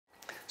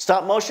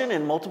Stop motion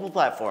in multiple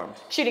platforms.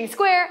 Shooting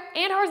square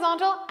and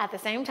horizontal at the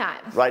same time.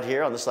 Right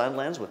here on the Slanted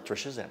Lens with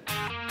Trisha Zimp.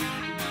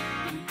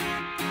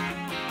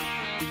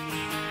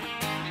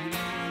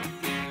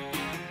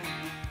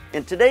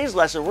 In today's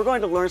lesson, we're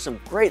going to learn some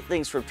great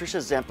things from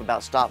Trisha Zimp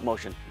about stop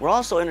motion. We're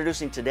also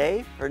introducing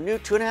today her new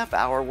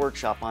 2.5-hour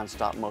workshop on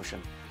stop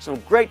motion. Some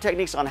great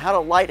techniques on how to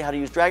light, how to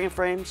use dragon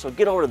frames, so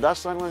get over to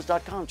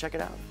theslantlens.com, check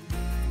it out.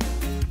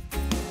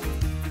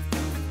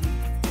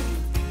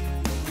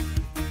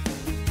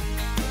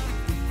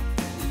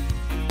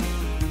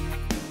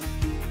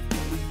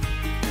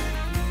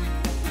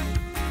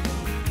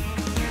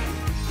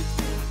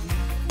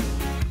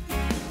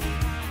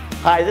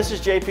 Hi, this is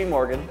JP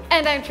Morgan.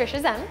 And I'm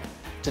Trisha Zimp.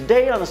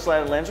 Today on the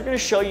Slanted Lens, we're going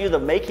to show you the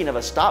making of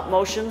a stop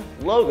motion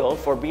logo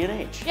for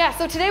B&H. Yeah,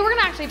 so today we're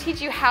going to actually teach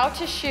you how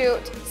to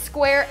shoot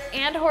square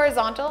and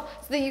horizontal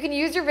so that you can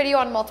use your video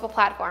on multiple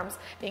platforms,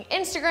 being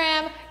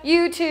Instagram,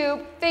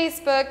 YouTube,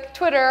 Facebook,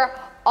 Twitter,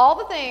 all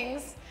the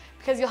things,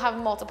 because you'll have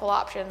multiple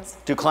options.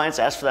 Do clients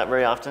ask for that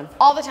very often?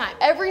 All the time.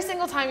 Every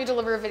single time you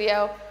deliver a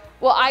video,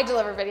 well, I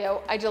deliver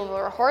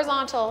a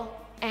horizontal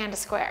and a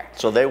square.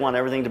 So they want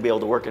everything to be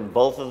able to work in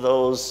both of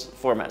those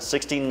formats,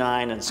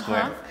 16:9 and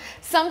square.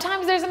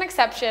 Sometimes there's an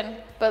exception,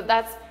 but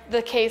that's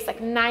the case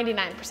like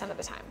 99% of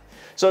the time.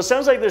 So it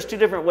sounds like there's two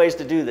different ways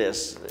to do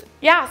this.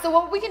 Yeah, so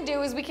what we can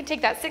do is we can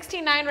take that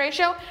 16:9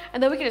 ratio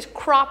and then we can just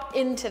crop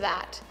into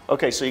that.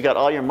 Okay, so you got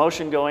all your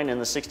motion going in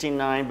the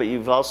 16:9, but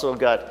you've also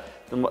got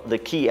the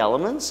key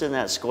elements in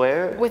that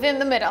square. Within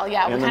the middle,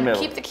 yeah. We kind of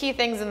keep the key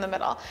things in the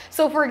middle.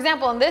 So for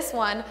example, in this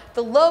one,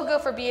 the logo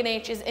for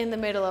B&H is in the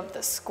middle of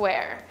the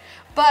square.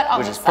 But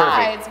on the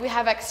sides, we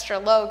have extra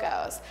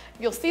logos.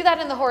 You'll see that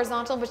in the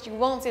horizontal, but you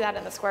won't see that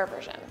in the square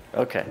version.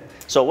 Okay,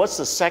 so what's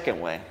the second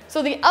way?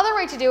 So the other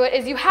way to do it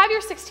is you have your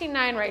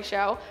 16:9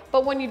 ratio,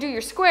 but when you do your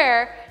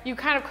square, you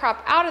kind of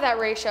crop out of that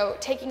ratio,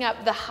 taking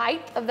up the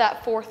height of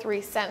that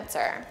 4:3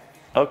 sensor.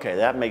 Okay,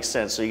 that makes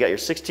sense. So you got your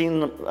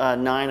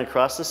 16:9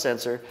 across the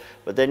sensor,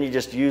 but then you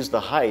just use the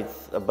height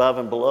above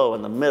and below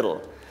in the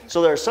middle.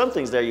 So there are some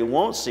things there you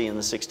won't see in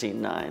the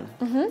 16:9.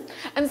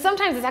 And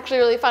sometimes it's actually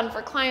really fun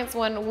for clients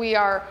when we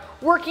are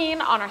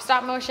working on our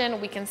stop motion,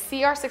 we can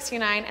see our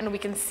 16:9 and we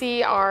can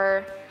see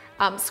our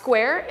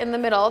square in the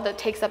middle that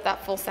takes up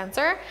that full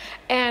sensor.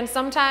 And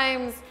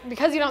sometimes,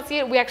 because you don't see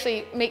it, we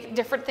actually make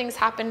different things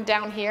happen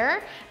down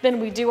here than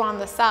we do on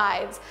the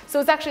sides.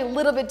 So it's actually a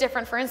little bit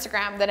different for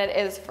Instagram than it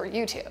is for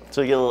YouTube. So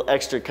you get a little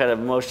extra kind of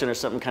motion or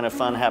something kind of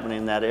fun happening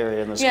in that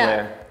area in the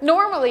square.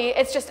 Normally,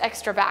 it's just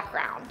extra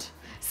background.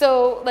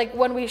 So like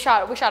when we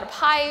shot a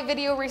pie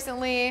video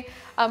recently,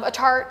 a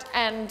tart,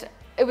 and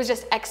it was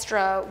just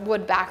extra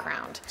wood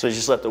background. So you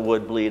just let the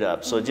wood bleed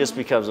up. So it just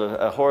becomes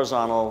a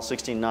horizontal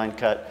 16:9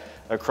 cut,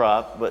 a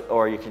crop,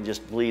 or you can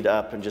just bleed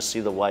up and just see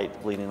the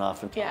white bleeding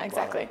off. Yeah,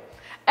 exactly.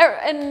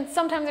 And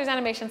sometimes there's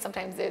animation,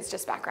 sometimes it's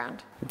just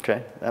background.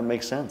 Okay, that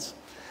makes sense.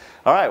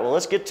 All right, well,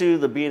 let's get to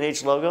the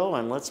B&H logo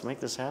and let's make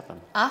this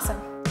happen. Awesome.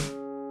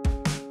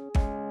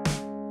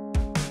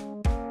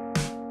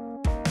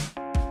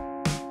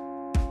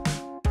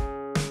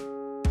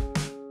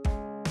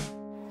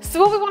 So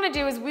what we want to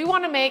do is we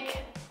want to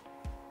make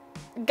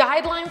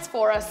guidelines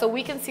for us so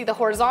we can see the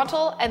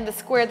horizontal and the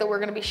square that we're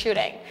going to be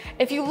shooting.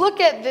 If you look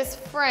at this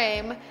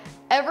frame,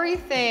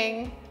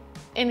 everything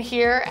in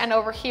here and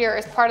over here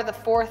is part of the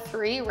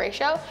 4:3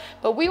 ratio,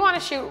 but we want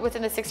to shoot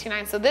within the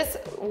 16:9. So this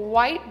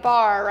white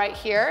bar right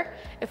here,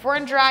 if we're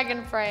in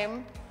dragon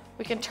frame,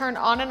 we can turn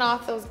on and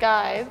off those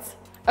guides.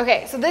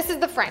 Okay, so this is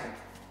the frame.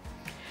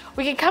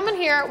 We can come in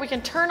here, we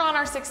can turn on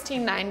our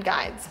 16:9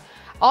 guides.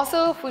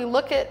 Also, if we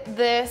look at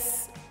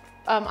this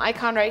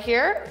icon right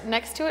here,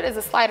 next to it is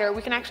a slider.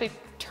 We can actually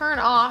turn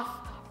off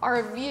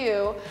our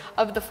view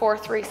of the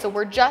 4:3. So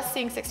we're just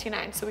seeing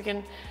 16:9. So we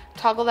can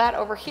toggle that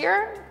over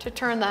here to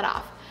turn that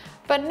off.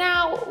 But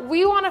now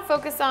we want to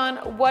focus on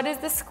what is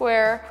the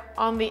square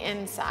on the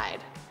inside.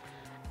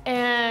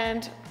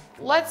 And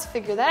let's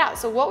figure that out.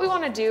 So what we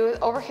want to do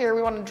over here,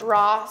 we want to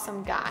draw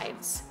some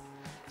guides.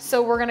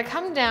 So we're going to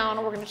come down,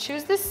 we're going to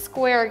choose this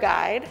square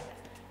guide.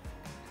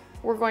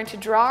 We're going to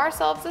draw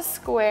ourselves a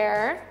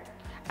square.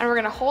 And we're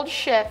gonna hold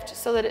shift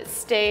so that it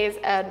stays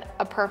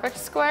a perfect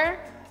square.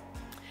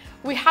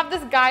 We have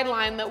this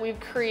guideline that we've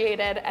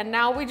created, and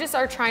now we just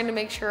are trying to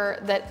make sure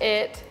that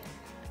it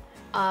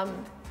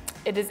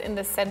is in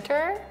the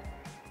center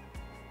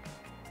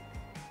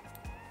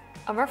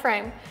of our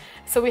frame.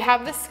 So we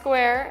have this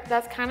square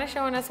that's kind of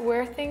showing us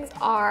where things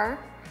are.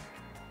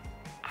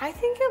 I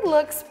think it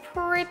looks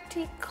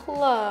pretty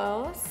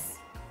close.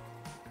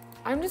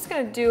 I'm just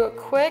gonna do a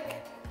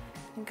quick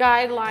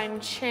guideline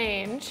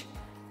change.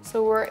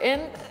 So we're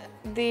in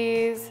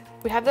these,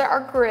 we have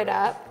our grid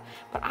up,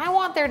 but I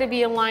want there to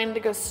be a line to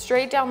go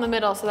straight down the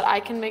middle so that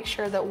I can make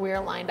sure that we're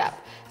lined up.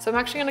 So I'm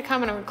actually gonna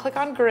come and I'm gonna click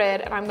on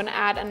grid and I'm gonna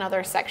add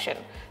another section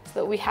so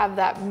that we have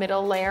that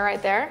middle layer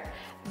right there.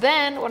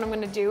 Then what I'm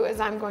gonna do is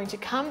I'm going to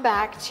come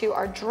back to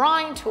our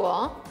drawing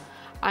tool.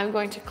 I'm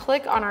going to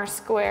click on our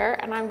square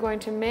and I'm going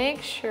to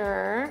make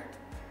sure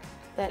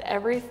that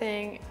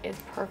everything is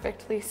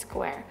perfectly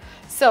square.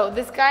 So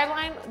this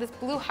guideline, this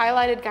blue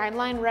highlighted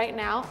guideline right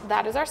now,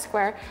 that is our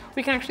square.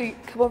 We can actually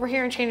come over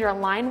here and change our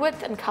line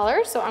width and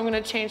color. So I'm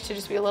gonna change to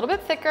just be a little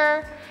bit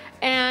thicker.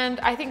 And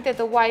I think that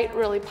the white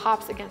really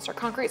pops against our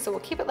concrete, so we'll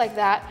keep it like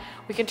that.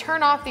 We can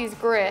turn off these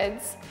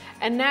grids,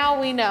 and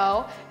now we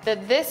know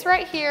that this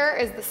right here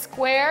is the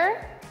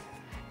square,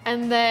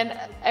 and then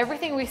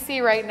everything we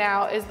see right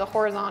now is the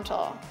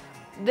horizontal.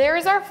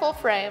 There's our full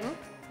frame,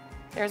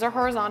 there's our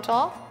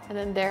horizontal, and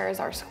then there is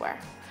our square.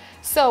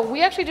 So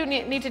we actually do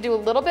need to do a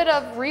little bit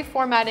of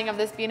reformatting of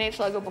this B&H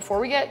logo before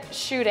we get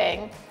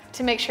shooting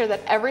to make sure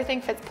that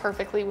everything fits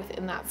perfectly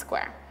within that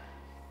square.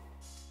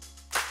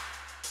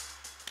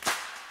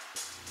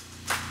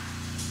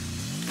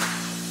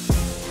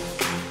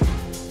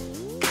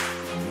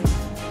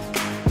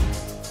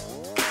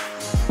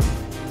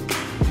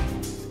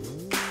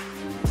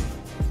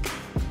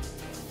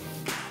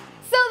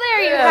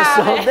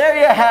 So there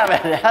you have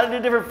it, how to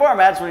do different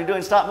formats when you're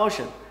doing stop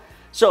motion.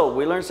 So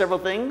we learned several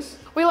things.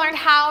 We learned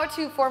how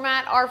to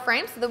format our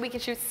frame so that we can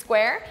shoot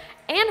square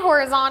and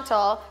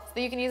horizontal so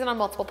that you can use it on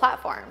multiple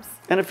platforms.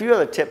 And a few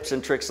other tips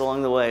and tricks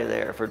along the way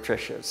there for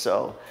Tricia.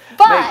 So,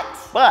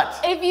 but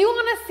if you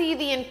want to see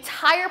the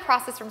entire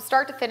process from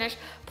start to finish,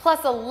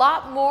 plus a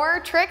lot more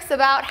tricks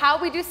about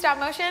how we do stop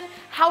motion,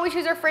 how we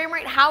choose our frame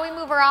rate, how we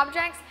move our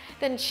objects,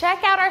 then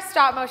check out our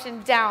stop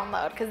motion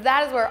download, because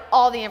that is where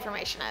all the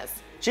information is.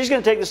 She's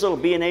going to take this little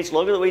B&H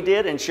logo that we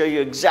did and show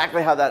you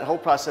exactly how that whole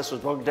process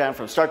was broken down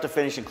from start to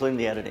finish, including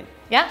the editing.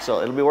 Yeah.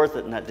 So it'll be worth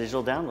it in that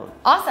digital download.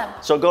 Awesome.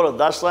 So go to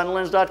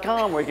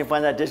theslantedlens.com where you can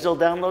find that digital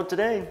download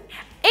today.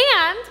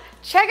 And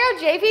check out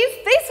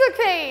JP's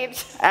Facebook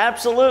page.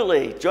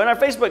 Absolutely. Join our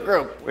Facebook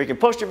group where you can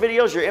post your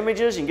videos, your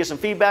images, you can get some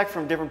feedback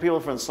from different people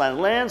from the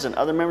Slanted Lens and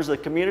other members of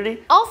the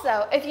community.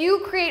 Also, if you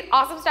create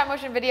awesome stop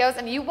motion videos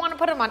and you want to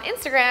put them on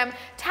Instagram,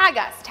 tag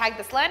us. Tag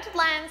the Slanted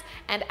Lens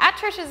and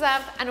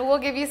 @TrishaZemp, and we'll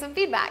give you some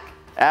feedback.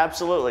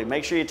 Absolutely.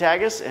 Make sure you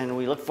tag us, and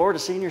we look forward to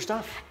seeing your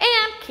stuff.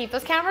 And keep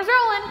those cameras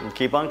rolling. And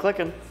keep on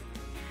clicking.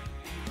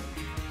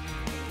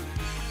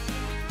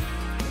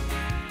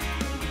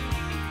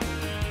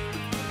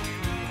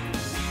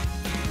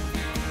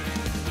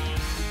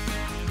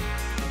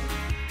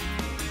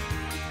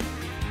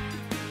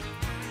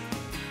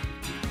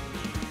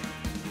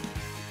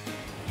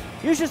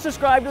 You should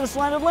subscribe to the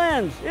Slanted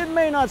Lens. It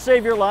may not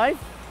save your life,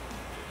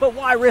 but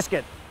why risk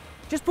it?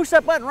 Just push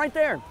that button right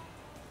there.